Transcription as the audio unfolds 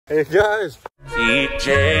Hey guys.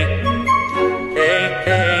 ZJKK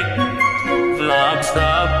vlog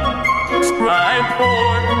stop. Subscribe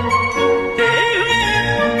for daily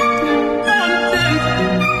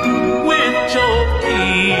content with ZJKK.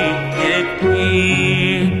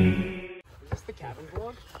 Is this the cabin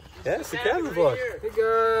vlog? Yeah, it's the cabin vlog. Hey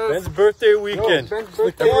guys. Ben's birthday weekend.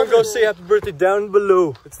 Everyone go say happy birthday down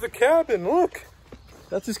below. It's the cabin, look.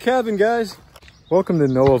 That's his cabin, guys. Welcome to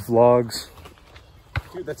Noah Vlogs.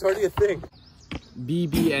 Dude, that's already a thing.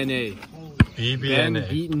 BBNA. BBNA. Ben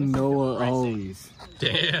beating Noah always.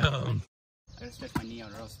 Damn. I gotta stretch my knee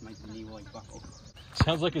out or else my knee will like buckle.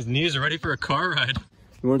 Sounds like his knees are ready for a car ride.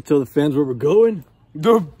 You want to tell the fans where we're going?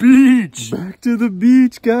 The beach! Back to the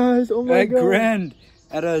beach, guys. Oh my god. At Grand.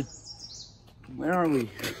 At a... Where are we?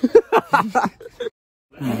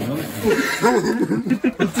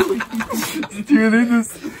 Dude, they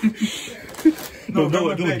just... No,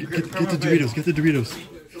 get the Doritos, get the Doritos.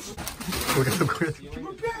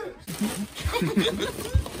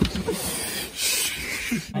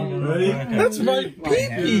 Ready? That's my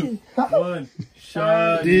baby! One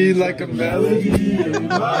shot. D like a melody in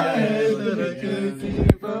my head that I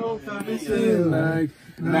can't feel like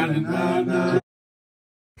na na na na.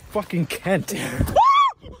 Fucking Kent.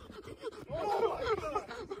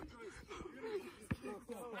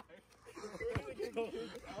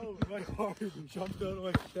 My heart jumped out of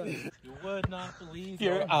my chest. You would not believe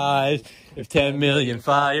Your eyes if 10 million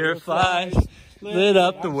fireflies lit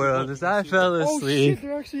up the world as I fell asleep. Oh shit,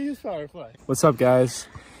 there actually is fireflies. What's up, guys?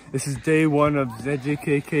 This is day one of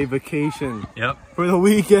ZJKK vacation. Yep. For the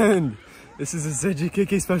weekend. This is a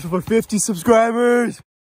ZJKK special for 50 subscribers.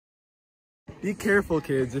 Be careful,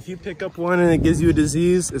 kids. If you pick up one and it gives you a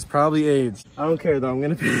disease, it's probably AIDS. I don't care though. I'm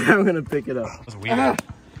gonna pick it up. That's weird.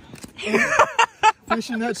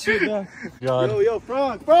 Pushing that shit back. God. Yo,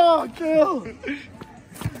 frog, kill!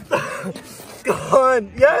 Go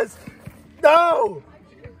on, yes! No!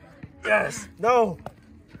 Yes, no!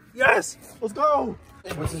 Yes! Let's go!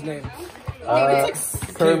 What's his name?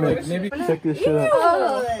 Kermit. Maybe check this shit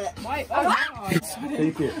out.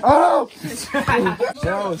 Take it. Oh!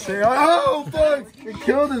 No, say, oh, fuck! It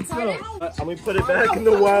killed itself. I'm gonna put it back in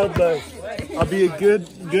the wildlife. I'll be a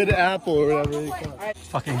good apple or whatever you call it.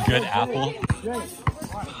 Fucking good apple. Yes.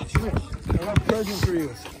 I have a present for you.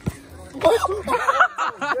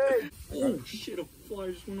 Oh shit, a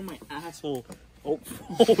fly just went on my asshole. Oh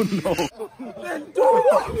no.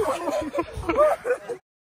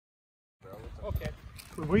 Okay.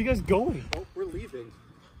 Where are you guys going? Oh, we're leaving.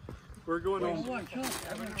 We're going home.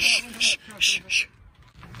 Shh.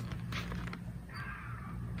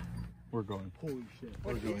 We're going. Holy shit.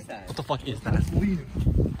 We're going. What the fuck is that? Let's leave.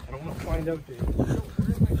 I don't want to find out, dude.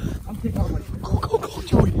 I'm taking out my... Go,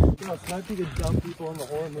 Joey. You know, it's not to get dumb people on the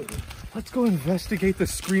horror movie. Let's go investigate the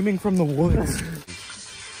screaming from the woods.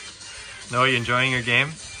 No, are you enjoying your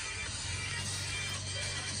game?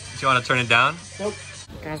 Do you want to turn it down? Nope.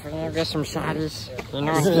 Guys, we're gonna get some shotties. You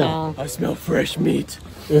know what I'm saying? I smell fresh meat.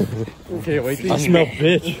 Okay, wait. I smell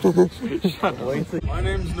bitch. My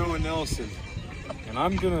name's Noah Nelson, and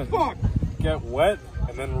I'm gonna get wet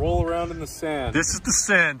and then roll around in the sand. This is the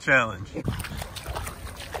sand challenge.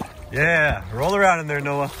 Yeah, roll around in there,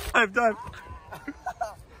 Noah. Dive.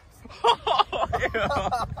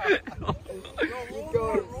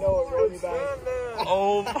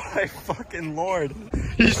 Oh my fucking lord.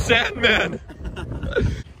 He's Sandman.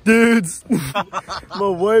 Dudes. My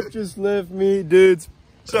wife just left me, dudes.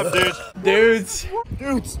 What's up, dudes?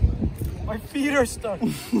 Dudes. My feet are stuck.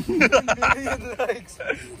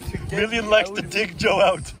 Million likes to dig Joe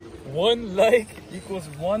out. One like equals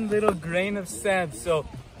one little grain of sand, so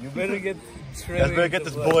you better get Let's better get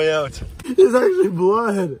this boy out. It's actually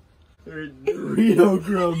blood. They're Dorito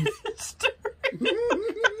crumbs.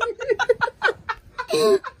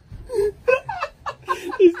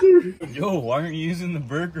 Yo, why aren't you using the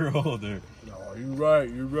burger holder? No,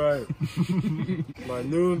 you're right. My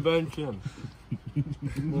new invention.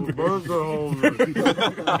 The burger holder.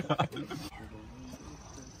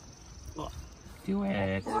 Do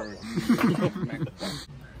it.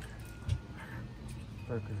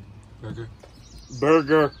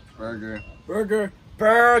 Burger.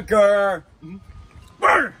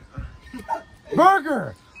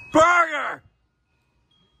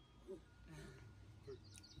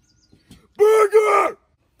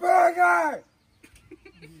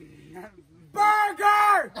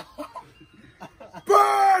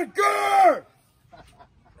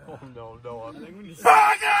 Oh no, I think we need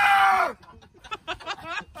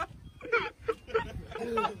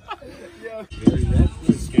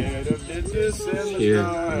Scared of bitches in the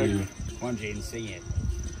dark. Come on, Jaden, sing it.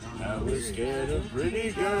 I was scared of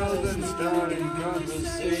pretty girls and starting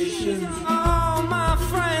conversations. All my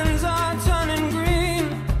friends are turning green.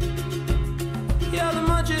 Yeah, the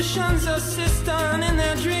magician's assistant in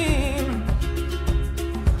their dream.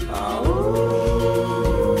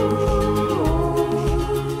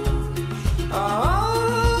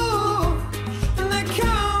 And they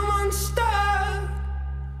come unstuck.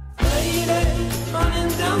 Lady, running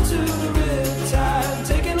down to the riptide,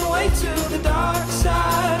 taken away to the dark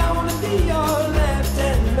side. I wanna be your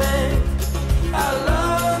left-hand man. I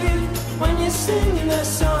love you when you're singing that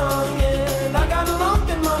song, and I got a lump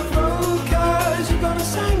in my throat 'cause you're gonna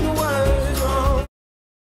sing the words wrong.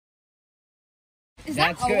 Is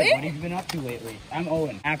That's that good. Owen? What have you been up to lately? I'm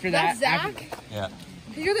Owen. After That's that, Zach? Yeah.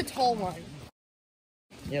 You're the tall one.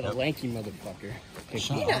 yeah, the lanky motherfucker.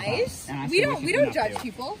 Be nice. And I We see don't what you've been judge up to.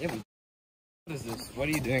 people. Yeah, what is this? What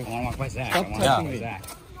are you doing? I want to walk by Zach. Stop I want to touching talk to me. Zach.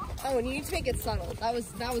 Oh, and you need to make it subtle. That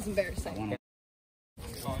was embarrassing.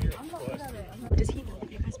 Does he know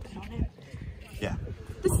that you guys bet on it? Yeah.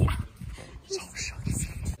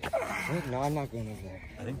 No, I'm not going over there.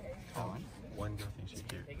 I think one girl thinks you're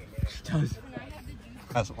cute. She does.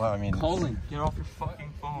 That's well, I mean. Colin, get off your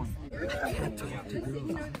fucking phone.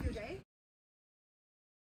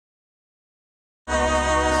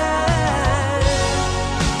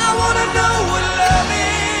 I wanna know what love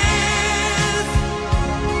is.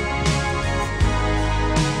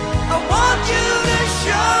 I want you to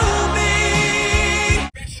show me.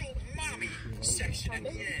 Special mommy section at the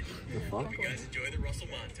end. The fuck? You guys enjoy the Russell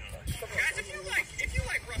montage. Guys, if you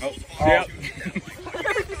like Russell's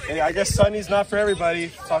montage, Hey, I guess Sunny's not for everybody.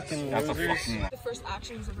 Fucking losers. The first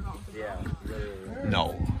action he's ever gone through.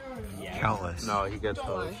 No. Countless. No, he gets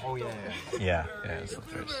those. Yeah, it's the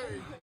first.